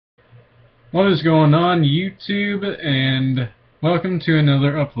What is going on, YouTube, and welcome to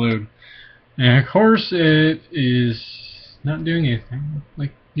another upload. And of course it is not doing anything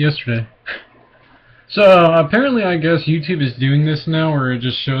like yesterday. So apparently I guess YouTube is doing this now where it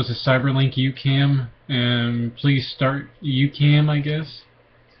just shows a Cyberlink UCam and please start UCam, I guess.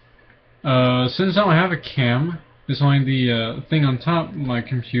 Since I don't have a cam, it's only the thing on top of my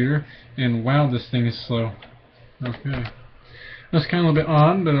computer, and wow, this thing is slow. Okay. That's kind of a bit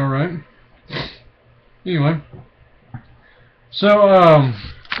odd, but alright. Anyway, so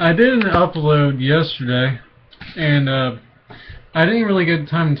I did an upload yesterday, and I didn't really get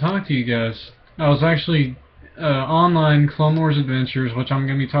time to talk to you guys. I was actually online Clone Wars Adventures, which I'm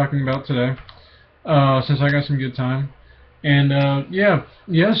going to be talking about today, since I got some good time. And yeah,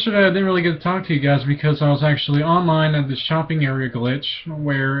 yesterday I didn't really get to talk to you guys because I was actually online at the shopping area glitch,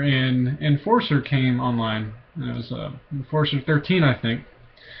 where an Enforcer came online. It was Enforcer 13, I think.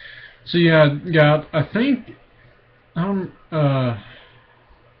 So yeah, I think I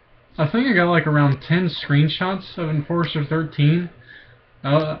got like around 10 screenshots of Enforcer 13.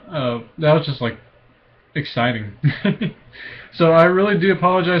 That was just like exciting. So I really do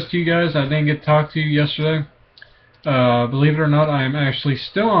apologize to you guys. I didn't get to talk to you yesterday. Believe it or not, I am actually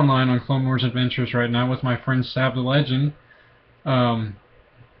still online on Clone Wars Adventures right now with my friend Sav the Legend. And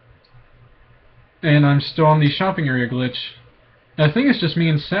I'm still on the shopping area glitch. I think it's just me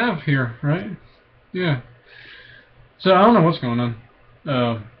and Sav here, right? Yeah. So I don't know what's going on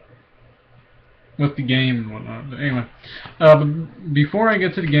with the game and whatnot. But anyway, but before I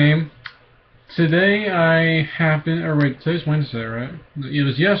get to the game, today I happened. Or wait, today's Wednesday, right? It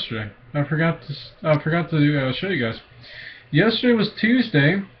was yesterday. I forgot to show you guys. Yesterday was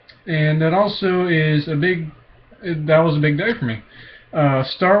Tuesday, and that also is a big. That was a big day for me.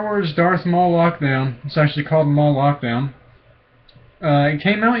 Star Wars Darth Maul Lockdown. It's actually called Maul Lockdown. It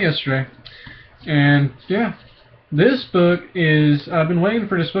came out yesterday, and yeah, this book is, I've been waiting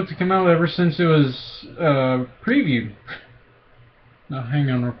for this book to come out ever since it was previewed. Now hang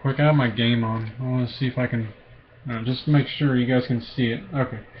on real quick, I have my game on. I want to see if I can, just to make sure you guys can see it.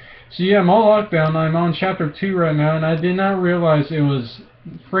 Okay, so yeah, Maul Lockdown, I'm on chapter 2 right now, and I did not realize it was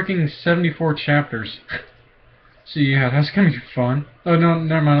freaking 74 chapters. So yeah, that's gonna be fun. Oh no,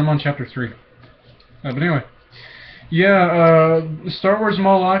 never mind, I'm on chapter 3. But anyway. Yeah, Star Wars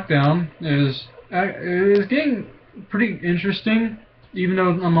Maul Lockdown is getting pretty interesting, even though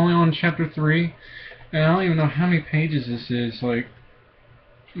I'm only on chapter 3, and I don't even know how many pages this is. Like,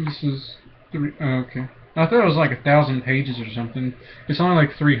 this is 3. Oh, okay, I thought it was like 1,000 pages or something. It's only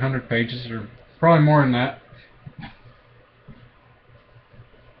like 300 pages, or probably more than that.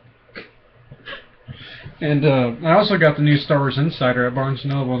 And I also got the new Star Wars Insider at Barnes &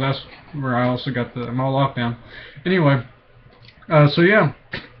 Noble. That's where I also got the Maul Lockdown. Anyway, so yeah,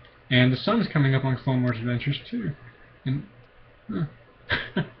 and the sun's coming up on Clone Wars Adventures too. And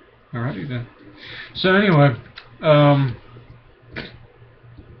alrighty then. So anyway,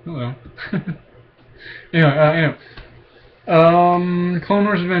 hello. Anyway, Clone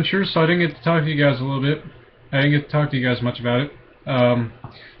Wars Adventures. So I didn't get to talk to you guys a little bit. I didn't get to talk to you guys much about it.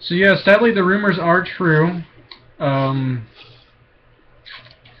 So yeah, sadly the rumors are true.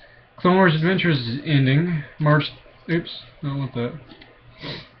 Clone Wars Adventures is ending March. Oops, I don't want that.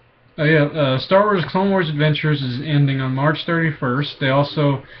 Yeah, Star Wars Clone Wars Adventures is ending on March 31st. They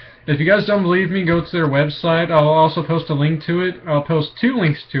also, if you guys don't believe me, go to their website. I'll also post a link to it. I'll post 2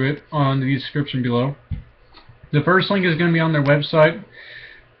 links to it on the description below. The first link is going to be on their website,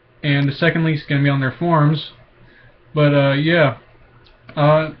 and the second link is going to be on their forums. But yeah.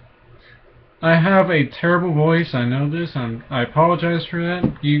 I have a terrible voice, I know this, I apologize for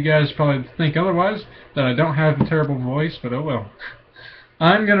that. You guys probably think otherwise, that I don't have a terrible voice, but oh well.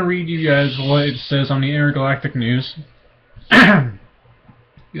 I'm gonna read you guys what it says on the Intergalactic News. Give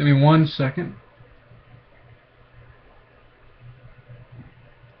me 1 second.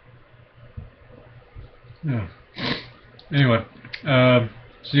 Yeah. Anyway, so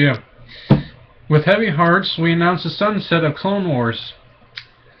yeah. With heavy hearts, we announce the sunset of Clone Wars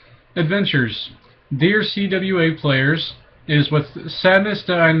Adventures. Dear CWA players, it is with sadness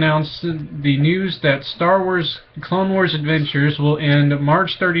that I announce the news that Star Wars Clone Wars Adventures will end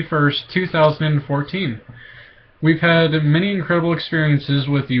March 31st, 2014. We've had many incredible experiences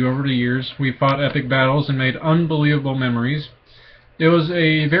with you over the years. We fought epic battles and made unbelievable memories. It was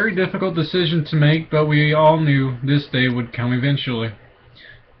a very difficult decision to make, but we all knew this day would come eventually.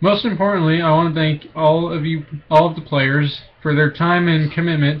 Most importantly, I want to thank all of the players, for their time and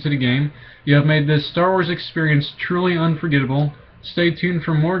commitment to the game. You have made this Star Wars experience truly unforgettable. Stay tuned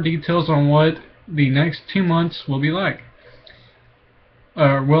for more details on what the next 2 months will be like.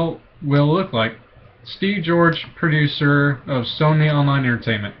 Well, will look like. Steve George, producer of Sony Online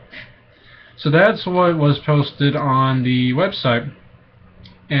Entertainment. So that's what was posted on the website.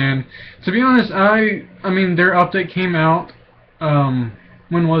 And to be honest, I mean their update came out.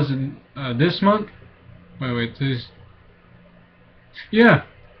 When was it? This month? Wait, today's, yeah,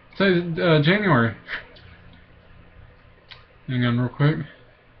 today's January. Hang on real quick.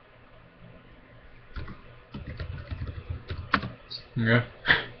 Okay.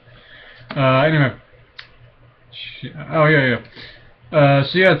 Anyway. Oh, yeah.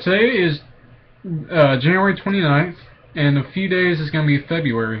 So yeah, today is January 29th, and in a few days it's going to be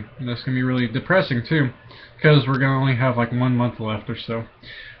February. And that's going to be really depressing, too, because we're going to only have like 1 month left or so.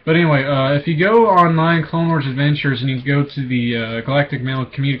 But anyway, if you go online, Clone Wars Adventures, and you go to the Galactic Mail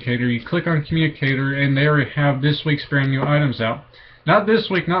Communicator, you click on Communicator, and they already have this week's brand new items out. Not this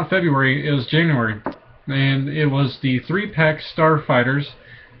week, not February, it was January. And it was the 3-pack Starfighters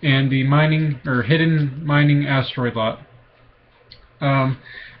and the hidden mining asteroid lot. I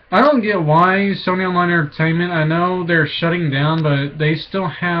don't get why Sony Online Entertainment, I know they're shutting down, but they still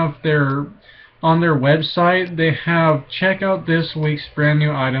have on their website, they have check out this week's brand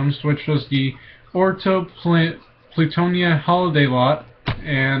new items, which was the Orto Plutonia Holiday Lot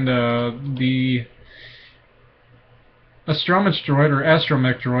and the Astromech Droid, or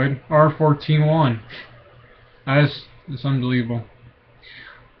Astromech Droid, R14-1. It's unbelievable.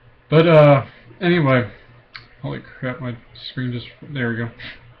 But anyway, holy crap, my screen just, there we go.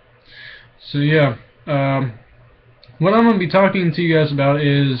 So yeah, what I'm going to be talking to you guys about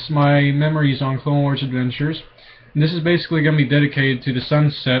is my memories on Clone Wars Adventures. And this is basically going to be dedicated to the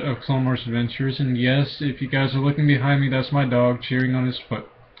sunset of Clone Wars Adventures. And yes, if you guys are looking behind me, that's my dog cheering on his foot.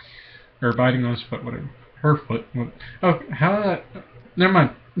 Or biting on his foot, whatever. Her foot. Oh, never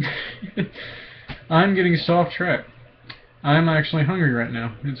mind. I'm getting so off track. I'm actually hungry right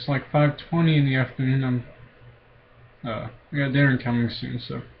now. It's like 5:20 in the afternoon. I got dinner coming soon,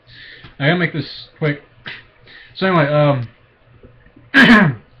 so I gotta make this quick. So anyway,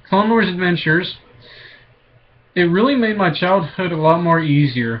 Clone Wars Adventures, it really made my childhood a lot more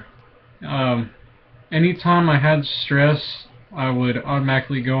easier. Anytime I had stress, I would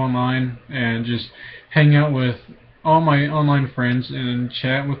automatically go online and just hang out with all my online friends and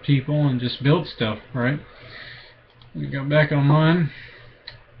chat with people and just build stuff, right? Let me go back online,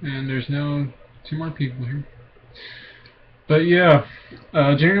 and there's now 2 more people here. But yeah,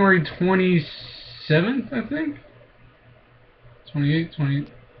 January 27th, I think? 28th, 20,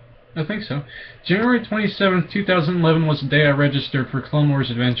 I think so. January 27th, 2011 was the day I registered for Clone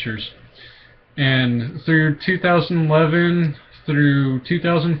Wars Adventures. And through 2011 through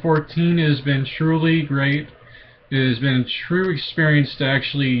 2014, it has been truly great. It has been a true experience to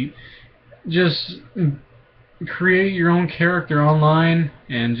actually just create your own character online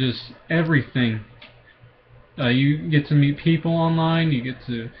and just everything. You get to meet people online, you get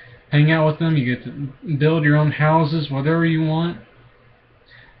to hang out with them, you get to build your own houses, whatever you want.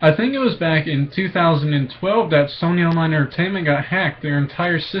 I think it was back in 2012 that Sony Online Entertainment got hacked. Their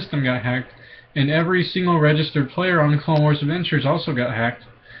entire system got hacked, and every single registered player on Clone Wars Adventures also got hacked.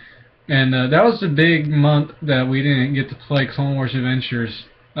 And that was the big month that we didn't get to play Clone Wars Adventures.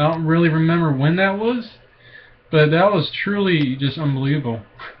 I don't really remember when that was, but that was truly just unbelievable.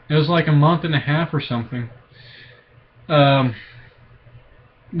 It was like a month and a half or something.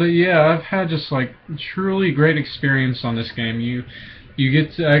 But yeah, I've had just like truly great experience on this game. You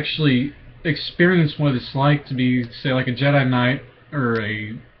get to actually experience what it's like to be, say, like a Jedi Knight or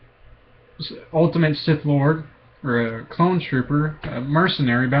a Ultimate Sith Lord or a Clone Trooper, a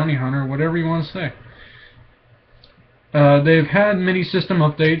mercenary, bounty hunter, whatever you want to say. They've had many system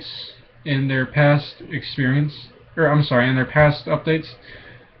updates in their past experience, or I'm sorry, in their past updates.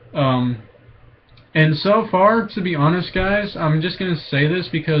 And so far, to be honest, guys, I'm just going to say this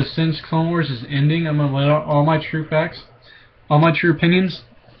because since Clone Wars is ending, I'm going to let out all my true facts, all my true opinions.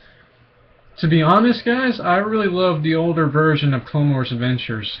 To be honest, guys, I really love the older version of Clone Wars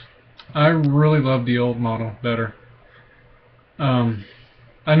Adventures. I really love the old model better.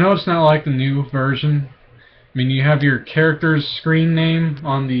 I know it's not like the new version. I mean, you have your character's screen name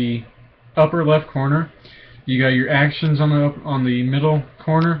on the upper left corner. You got your actions on the middle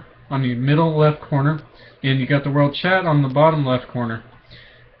corner, on the middle left corner, and you got the world chat on the bottom left corner.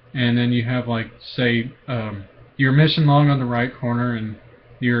 And then you have, like, say, your mission log on the right corner and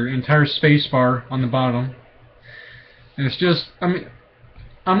your entire space bar on the bottom. And it's just, I mean,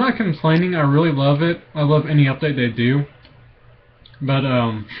 I'm not complaining. I really love it. I love any update they do. But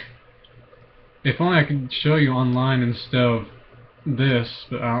if only I could show you online instead of this,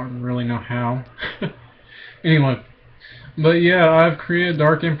 but I don't really know how. Anyway, But yeah, I've created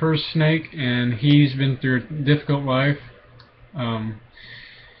Dark Emperor Snake, and he's been through a difficult life. Um,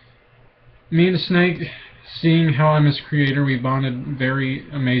 Me and Snake, seeing how I'm his creator, we bonded very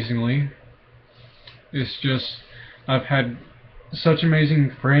amazingly. It's just, I've had such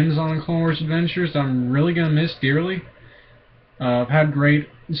amazing friends on Clone Wars Adventures that I'm really going to miss dearly. I've had great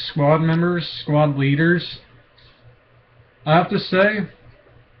squad members, squad leaders. I have to say,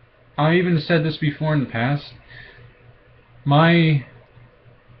 I even said this before in the past, my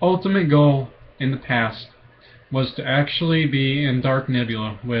ultimate goal in the past was to actually be in Dark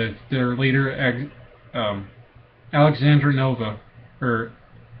Nebula with their leader, Alexandra Nova. Or,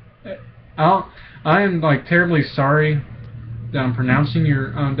 I am like terribly sorry that I'm pronouncing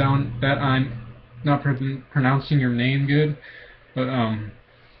your that I'm not pronouncing your name good, but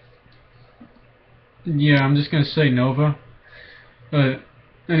yeah, I'm just gonna say Nova. But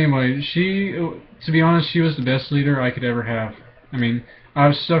anyway, to be honest, she was the best leader I could ever have. I mean,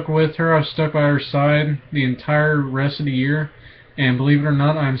 I've stuck with her, I've stuck by her side the entire rest of the year, and believe it or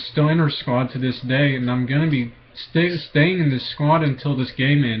not, I'm still in her squad to this day, and I'm gonna be staying in this squad until this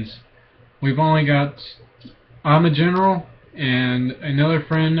game ends. We've only got, I'm a general, and another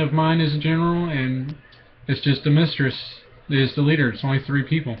friend of mine is a general, and it's just the mistress is the leader. It's only 3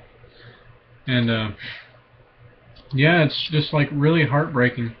 people. And yeah, it's just like really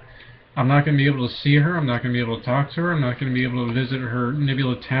heartbreaking. I'm not going to be able to see her, I'm not going to be able to talk to her, I'm not going to be able to visit her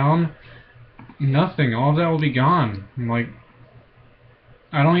Nebula town. Nothing. All of that will be gone. I'm like,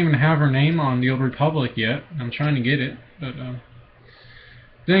 I don't even have her name on the Old Republic yet. I'm trying to get it, but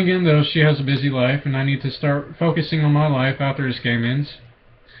then again, though, she has a busy life, and I need to start focusing on my life after this game ends.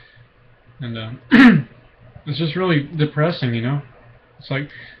 And it's just really depressing, you know? It's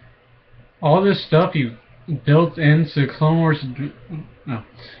like, all this stuff you built into Clone Wars... No.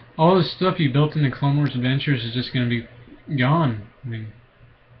 All this stuff you built into Clone Wars Adventures is just going to be gone. I mean,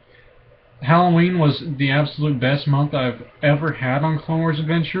 Halloween was the absolute best month I've ever had on Clone Wars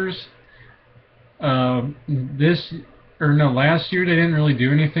Adventures. Last year they didn't really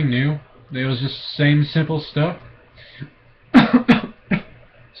do anything new. It was just the same simple stuff.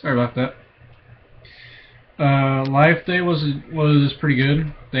 Sorry about that. Life Day was pretty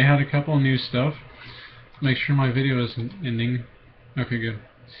good. They had a couple of new stuff. Make sure my video isn't ending. Okay, good.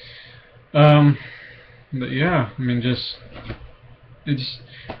 But yeah, I mean,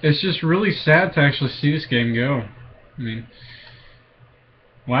 it's just really sad to actually see this game go. I mean,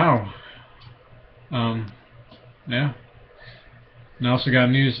 wow. Yeah. And I also got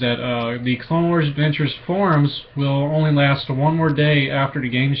news that the Clone Wars Adventures forums will only last 1 more day after the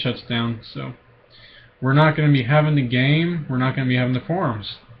game shuts down. So we're not going to be having the game. We're not going to be having the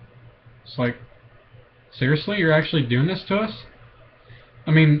forums. It's like, seriously, you're actually doing this to us?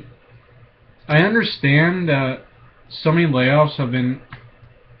 I mean, I understand that so many layoffs have been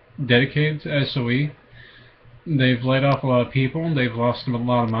dedicated to SOE. They've laid off a lot of people. They've lost a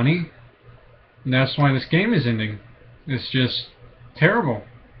lot of money. And that's why this game is ending. It's just terrible.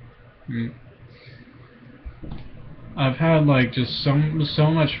 I've had like just so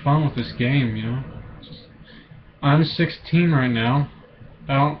much fun with this game, you know. I'm 16 right now.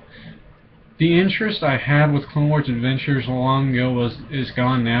 The interest I had with Clone Wars Adventures long ago is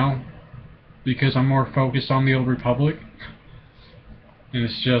gone now, because I'm more focused on the Old Republic, and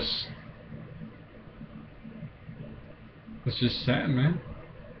it's just sad, man.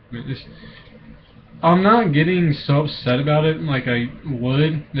 I mean, I'm not getting so upset about it like I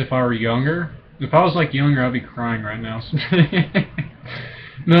would if I were younger. If I was like younger, I'd be crying right now.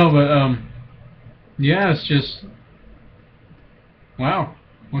 No, but yeah, it's just, wow.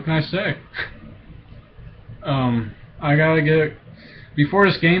 What can I say? I gotta get, before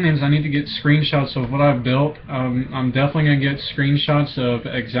this game ends, I need to get screenshots of what I've built. I'm definitely gonna get screenshots of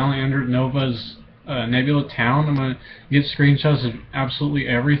Alexandra Nova's Nebula town. I'm gonna get screenshots of absolutely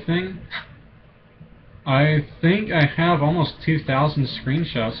everything. I think I have almost 2,000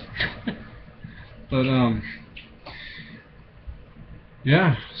 screenshots. But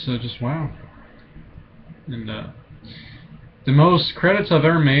yeah, so just wow. And the most credits I've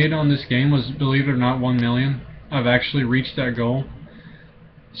ever made on this game was, believe it or not, 1 million. I've actually reached that goal.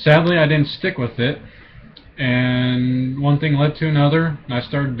 Sadly, I didn't stick with it, and one thing led to another. I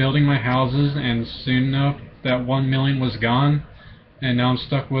started building my houses, and soon enough, that 1 million was gone, and now I'm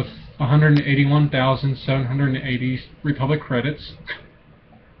stuck with 181,780 Republic credits.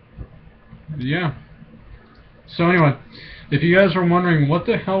 Yeah. So anyway, if you guys were wondering what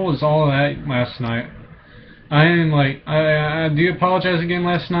the hell was all of that last night, I do apologize again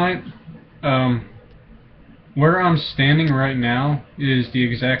last night. Where I'm standing right now is the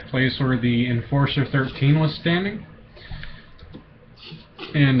exact place where the Enforcer 13 was standing.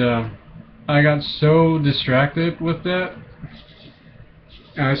 And I got so distracted with that,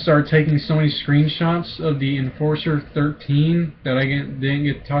 and I started taking so many screenshots of the Enforcer 13 that I didn't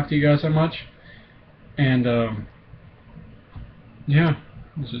get to talk to you guys that much. And yeah,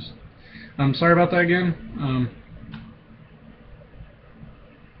 it's just, I'm sorry about that again.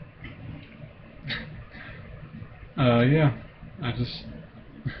 Yeah, I just,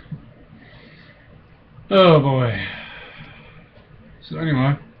 oh boy. So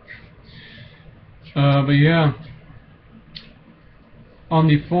anyway, but yeah, on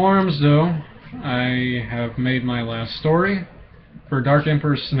the forums though, I have made my last story for Dark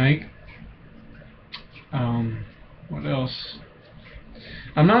Emperor Snake. What else?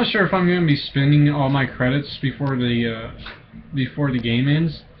 I'm not sure if I'm going to be spending all my credits before the game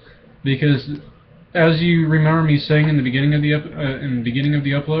ends, because as you remember me saying in the beginning of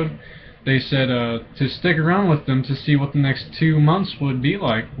the upload, they said to stick around with them to see what the next 2 months would be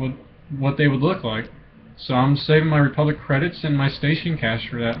like, what they would look like. So I'm saving my Republic credits and my station cash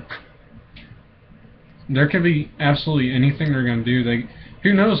for that. There could be absolutely anything they're going to do.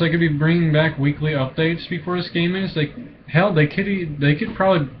 Who knows? They could be bringing back weekly updates before this game ends. Hell, they could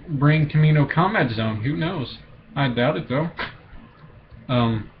probably bring Camino Combat Zone. Who knows? I doubt it though.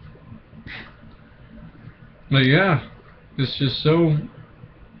 But yeah, it's just so.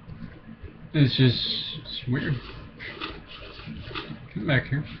 It's weird. Come back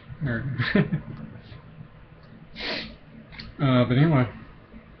here. There we go. But anyway,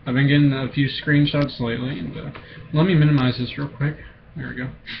 I've been getting a few screenshots lately, and let me minimize this real quick. There we go.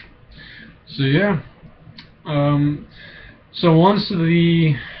 So yeah, so once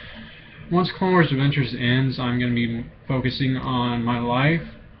Clone Wars Adventures ends, I'm going to be focusing on my life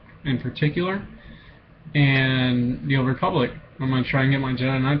in particular and the Old Republic. I'm going to try and get my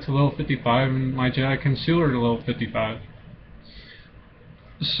Jedi Knight to level 55 and my Jedi Concealer to level 55.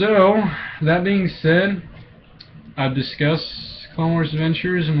 So, that being said, I've discussed Clone Wars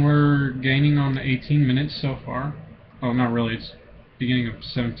Adventures and we're gaining on 18 minutes so far. Oh, not really, it's beginning of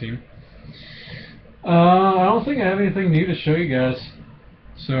 17. I don't think I have anything new to show you guys,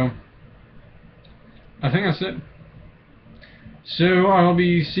 so I think that's it. So I'll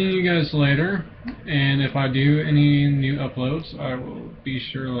be seeing you guys later, and if I do any new uploads, I will be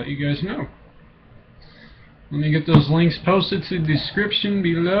sure to let you guys know. Let me get those links posted to the description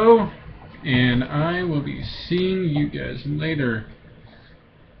below, and I will be seeing you guys later.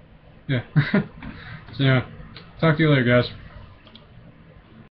 Yeah. So, talk to you later, guys.